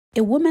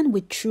A woman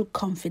with true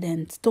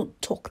confidence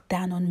don't talk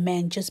down on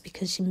men just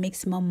because she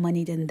makes more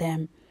money than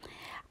them.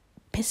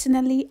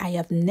 Personally, I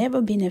have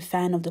never been a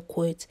fan of the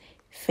quote,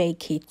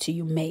 fake it till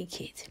you make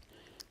it.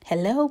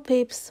 Hello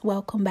peeps,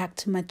 welcome back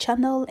to my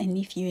channel, and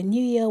if you're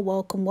new here,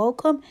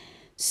 welcome.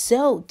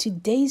 So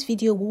today's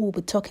video we will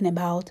be talking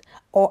about,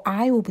 or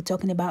I will be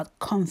talking about,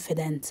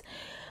 confidence.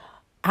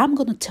 I'm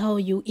going to tell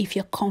you if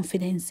your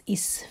confidence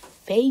is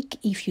fake,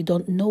 if you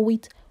don't know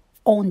it,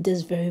 on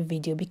this very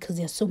video, because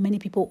there's so many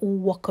people who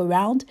walk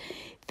around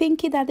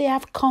thinking that they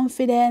have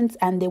confidence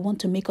and they want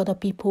to make other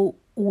people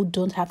who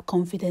don't have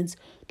confidence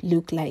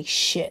look like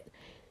shit.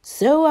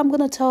 So I'm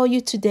going to tell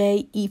you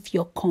today if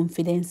your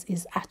confidence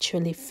is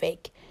actually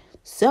fake.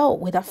 So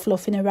without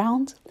fluffing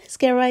around, let's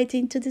get right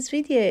into this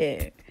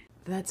video.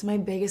 That's my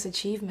biggest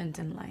achievement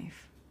in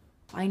life.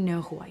 I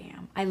know who I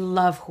am. I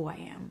love who I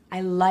am.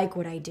 I like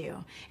what I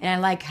do, and I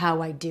like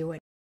how I do it.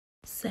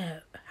 So,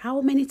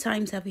 how many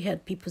times have you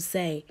heard people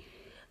say,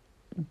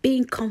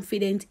 being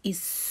confident is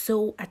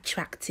so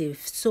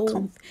attractive,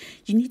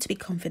 you need to be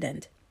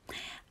confident?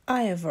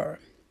 However,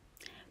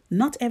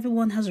 not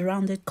everyone has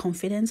rounded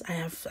confidence,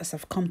 as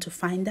I've come to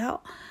find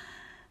out.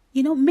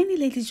 You know, many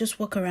ladies just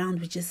walk around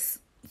with just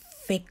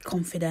fake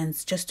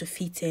confidence just to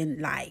fit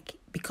in, like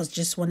because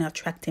just want to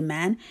attract a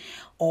man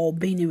or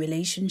be in a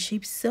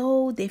relationship,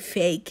 so they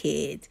fake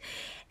it.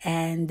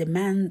 And the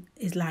man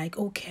is like,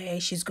 okay,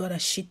 she's got her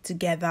shit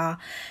together,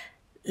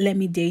 let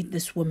me date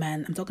this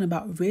woman. I'm talking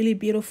about really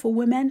beautiful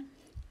women.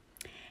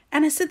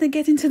 And as soon as they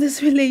get into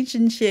this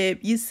relationship,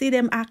 you see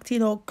them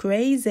acting all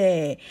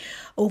crazy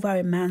over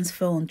a man's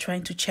phone,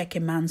 trying to check a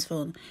man's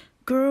phone.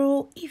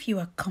 Girl, if you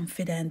are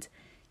confident,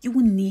 you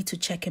won't need to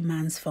check a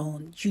man's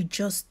phone. You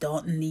just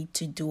don't need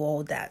to do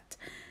all that.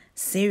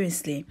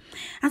 Seriously.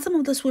 And some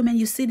of those women,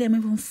 you see them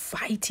even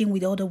fighting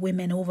with other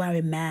women over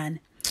a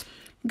man.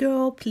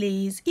 Girl,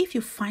 please, if you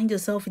find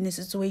yourself in a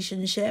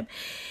situationship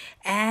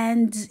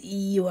and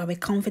you are a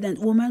confident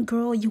woman,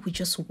 girl, you will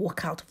just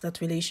walk out of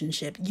that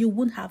relationship. You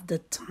won't have the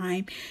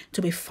time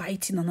to be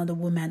fighting another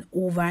woman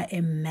over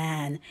a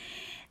man.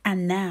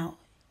 And now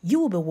you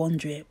will be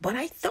wondering, but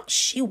I thought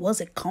she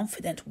was a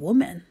confident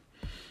woman.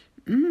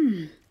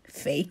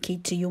 Fake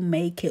it till you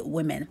make it,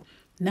 women.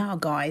 Now,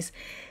 guys,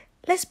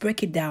 let's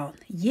break it down.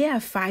 Here are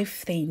 5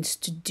 things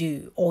to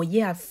do, or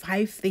here are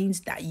 5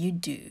 things that you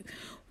do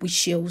which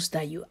shows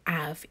that you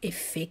have a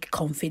fake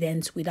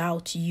confidence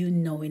without you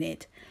knowing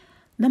it.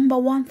 Number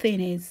 1 thing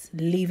is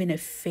living a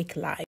fake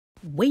life.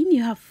 When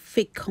you have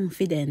fake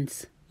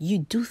confidence, you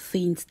do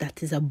things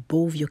that is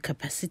above your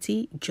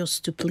capacity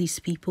just to please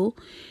people.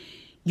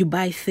 You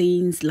buy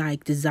things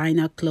like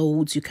designer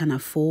clothes you can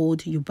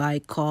afford. You buy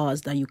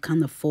cars that you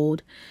can't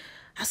afford.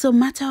 As a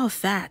matter of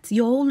fact,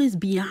 you're always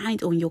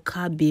behind on your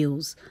car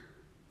bills.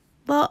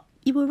 But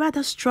you would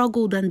rather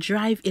struggle than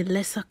drive a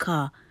lesser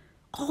car,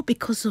 all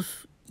because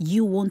of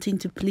you wanting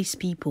to please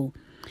people.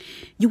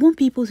 You want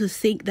people to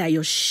think that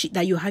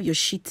you have your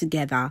shit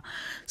together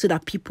so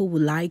that people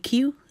will like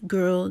you.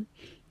 Girl,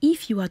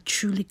 if you are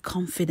truly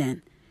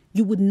confident,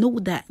 you would know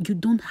that you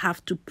don't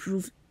have to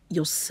prove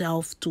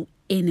yourself to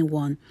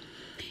anyone.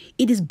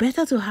 It is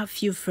better to have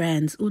few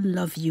friends who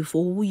love you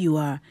for who you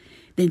are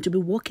than to be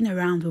walking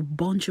around with a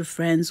bunch of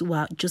friends who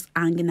are just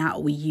hanging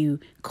out with you,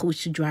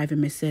 coach to drive a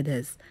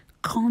Mercedes.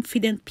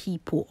 Confident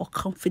people or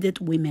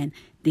confident women,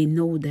 they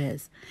know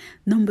this.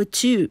 Number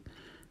 2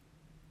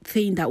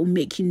 thing that will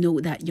make you know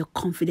that your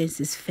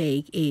confidence is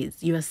fake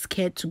is you are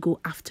scared to go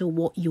after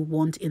what you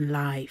want in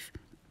life.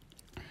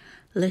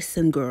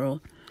 Listen,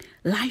 girl,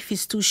 life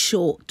is too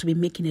short to be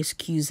making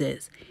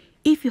excuses.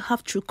 If you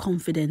have true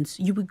confidence,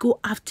 you will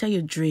go after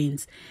your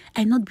dreams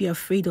and not be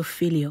afraid of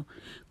failure.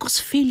 Because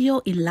failure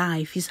in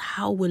life is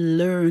how we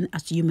learn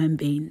as human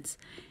beings.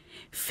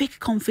 Fake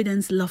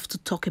confidence loves to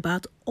talk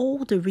about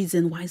all the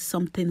reason why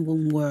something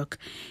won't work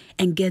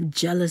and get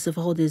jealous of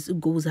others who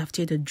goes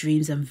after their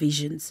dreams and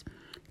visions.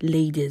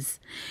 Ladies,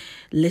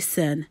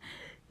 listen,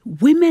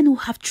 women who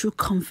have true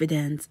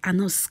confidence are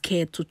not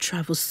scared to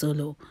travel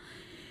solo.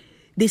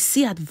 They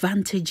see the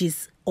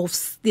advantages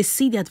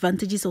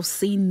of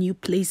seeing new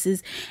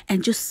places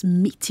and just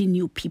meeting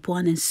new people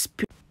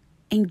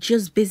and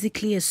just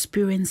basically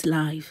experience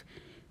life.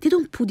 They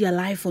don't put their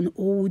life on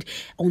hold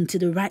until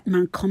the right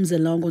man comes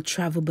along or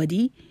travel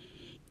buddy.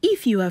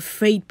 If you are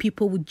afraid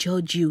people will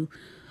judge you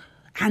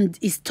and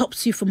it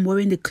stops you from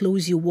wearing the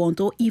clothes you want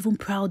or even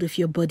proud of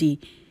your body,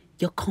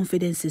 your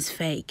confidence is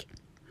fake.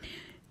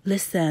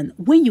 Listen,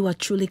 when you are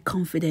truly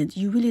confident,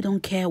 you really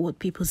don't care what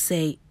people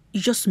say.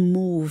 You just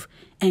move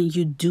and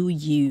you do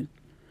you.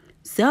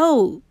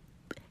 So,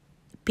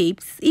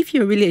 peeps, if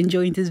you're really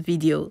enjoying this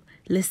video,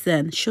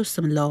 listen, show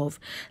some love,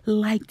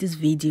 like this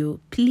video,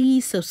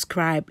 please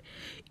subscribe.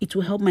 It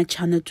will help my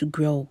channel to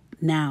grow.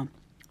 Now,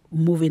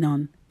 moving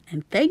on,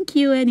 and thank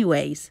you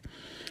anyways.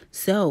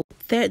 So,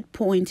 3rd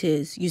point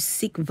is you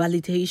seek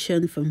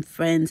validation from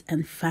friends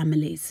and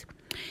families.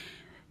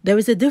 There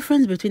is a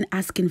difference between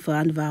asking for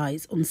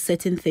advice on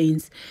certain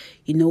things,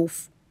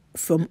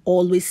 from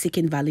always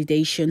seeking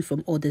validation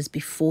from others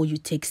before you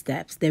take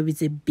steps. There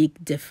is a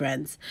big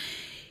difference.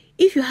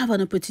 If you have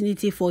an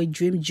opportunity for a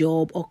dream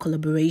job or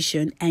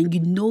collaboration and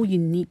you know you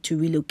need to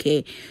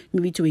relocate,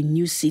 maybe to a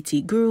new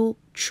city, girl,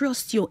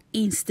 trust your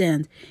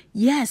instinct.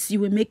 Yes,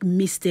 you will make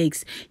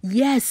mistakes.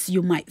 Yes,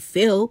 you might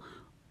fail,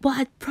 but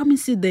I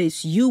promise you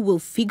this, you will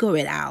figure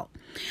it out.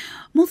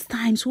 Most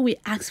times when we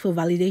ask for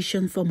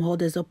validation from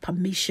others or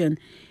permission,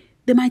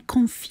 they might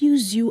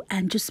confuse you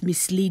and just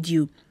mislead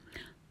you.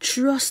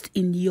 Trust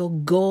in your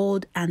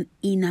God and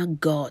inner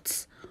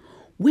gods.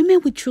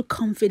 Women with true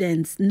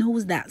confidence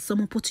knows that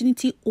some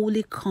opportunity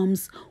only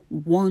comes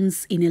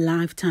once in a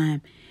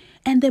lifetime,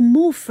 and they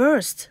move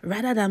first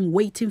rather than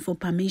waiting for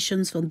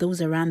permissions from those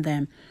around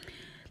them.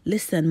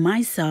 Listen,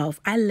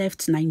 myself, I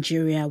left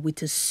Nigeria with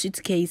a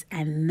suitcase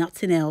and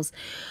nothing else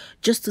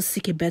just to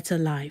seek a better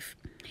life.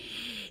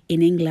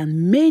 In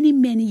England, many,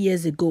 many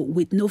years ago,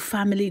 with no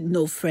family,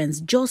 no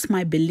friends, just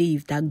my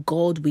belief that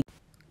God will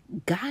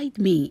guide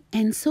me.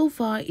 And so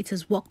far, it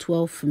has worked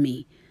well for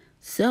me.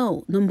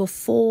 So, number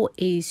 4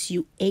 is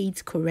you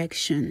hate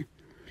correction.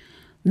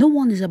 No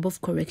one is above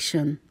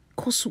correction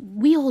because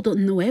we all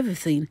don't know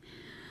everything.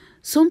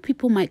 Some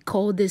people might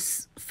call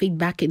this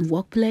feedback in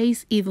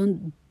workplace,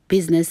 even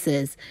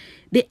businesses.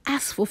 They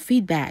ask for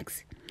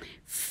feedbacks.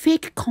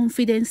 Fake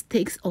confidence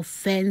takes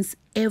offense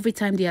every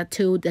time they are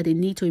told that they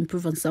need to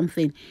improve on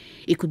something.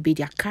 It could be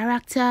their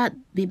character,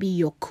 maybe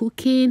your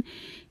cooking,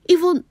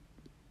 even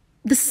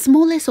the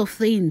smallest of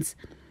things.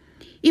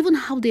 Even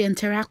how they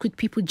interact with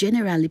people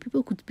generally.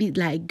 People could be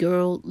like,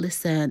 girl,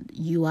 listen,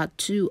 you are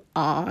too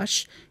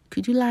harsh.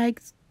 Could you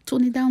like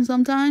tone it down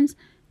sometimes?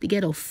 They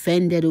get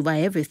offended over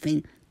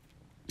everything.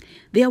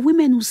 There are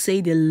women who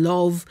say they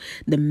love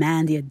the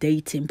man they're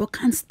dating but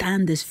can't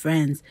stand his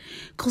friends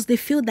because they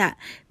feel that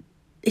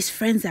his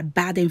friends are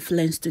bad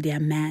influence to their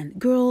man.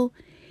 Girl,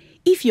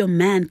 if your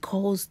man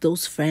calls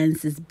those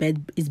friends his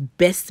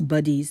best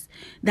buddies,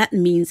 that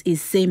means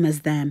he's same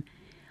as them.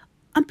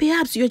 And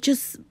perhaps you're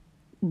just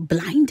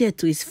blinded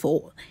to his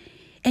fault.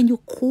 And you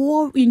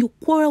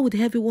quarrel with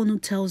everyone who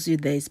tells you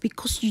this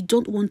because you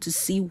don't want to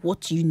see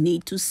what you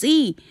need to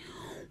see.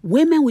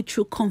 Women with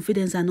true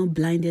confidence are not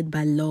blinded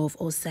by love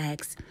or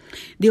sex.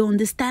 They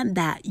understand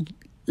that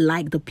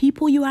like the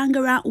people you hang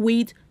around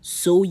with,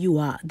 so you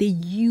are. They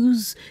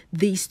use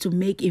this to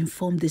make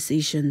informed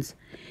decisions.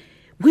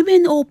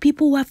 Women or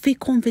people who have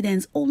fake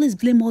confidence always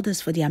blame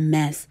others for their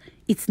mess.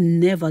 It's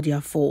never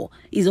their fault.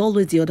 It's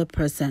always the other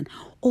person,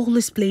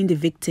 always playing the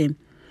victim.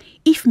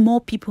 If more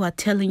people are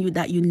telling you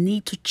that you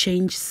need to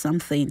change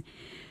something,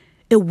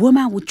 a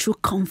woman with true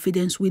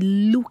confidence will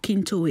look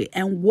into it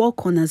and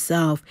work on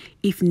herself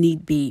if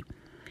need be.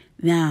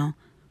 Now,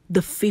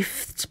 the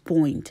 5th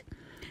point,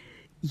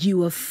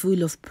 you are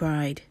full of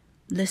pride.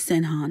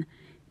 Listen, hon,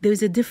 there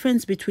is a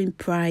difference between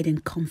pride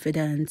and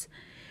confidence.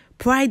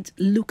 Pride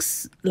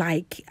looks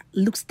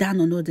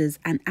down on others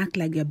and act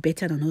like you're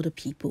better than other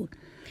people.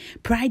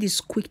 Pride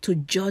is quick to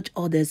judge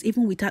others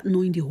even without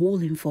knowing the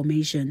whole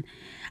information.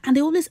 And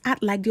they always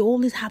act like they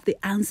always have the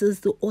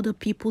answers to other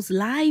people's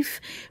life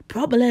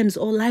problems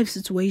or life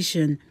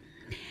situation.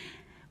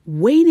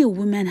 When a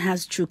woman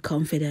has true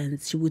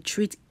confidence, she will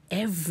treat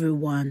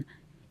everyone,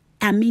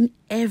 I mean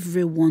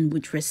everyone,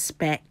 with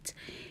respect,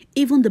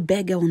 even the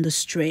beggar on the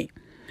street.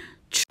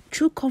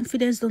 True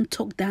confidence don't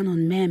talk down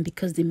on men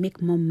because they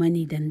make more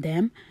money than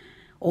them,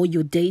 or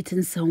you're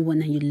dating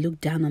someone and you look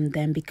down on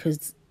them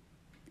because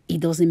he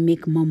doesn't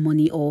make more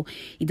money or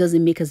he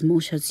doesn't make as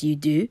much as you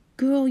do.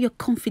 Girl, your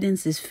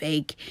confidence is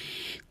fake.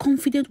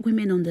 Confident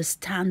women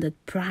understand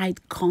that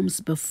pride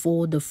comes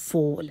before the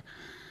fall.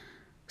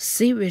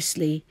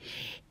 Seriously.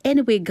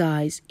 Anyway,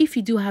 guys, if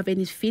you do have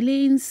any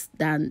feelings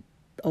then,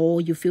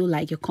 or you feel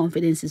like your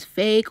confidence is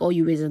fake, or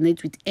you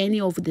resonate with any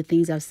of the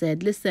things I've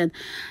said, listen,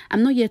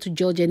 I'm not here to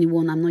judge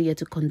anyone. I'm not here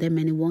to condemn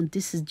anyone.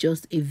 This is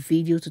just a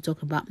video to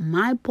talk about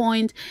my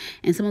point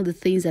and some of the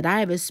things that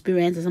I have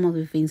experienced and some of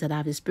the things that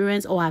I've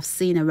experienced or I've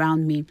seen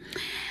around me.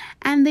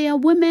 And there are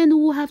women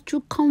who have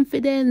true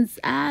confidence,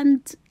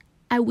 and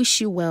I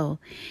wish you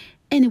well.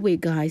 Anyway,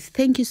 guys,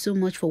 thank you so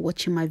much for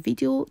watching my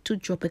video. Do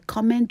drop a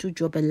comment, do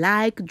drop a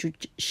like, do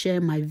share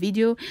my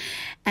video,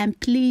 and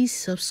please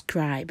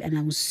subscribe, and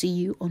I will see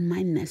you on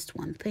my next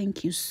one.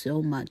 Thank you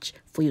so much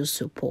for your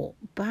support.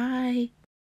 Bye.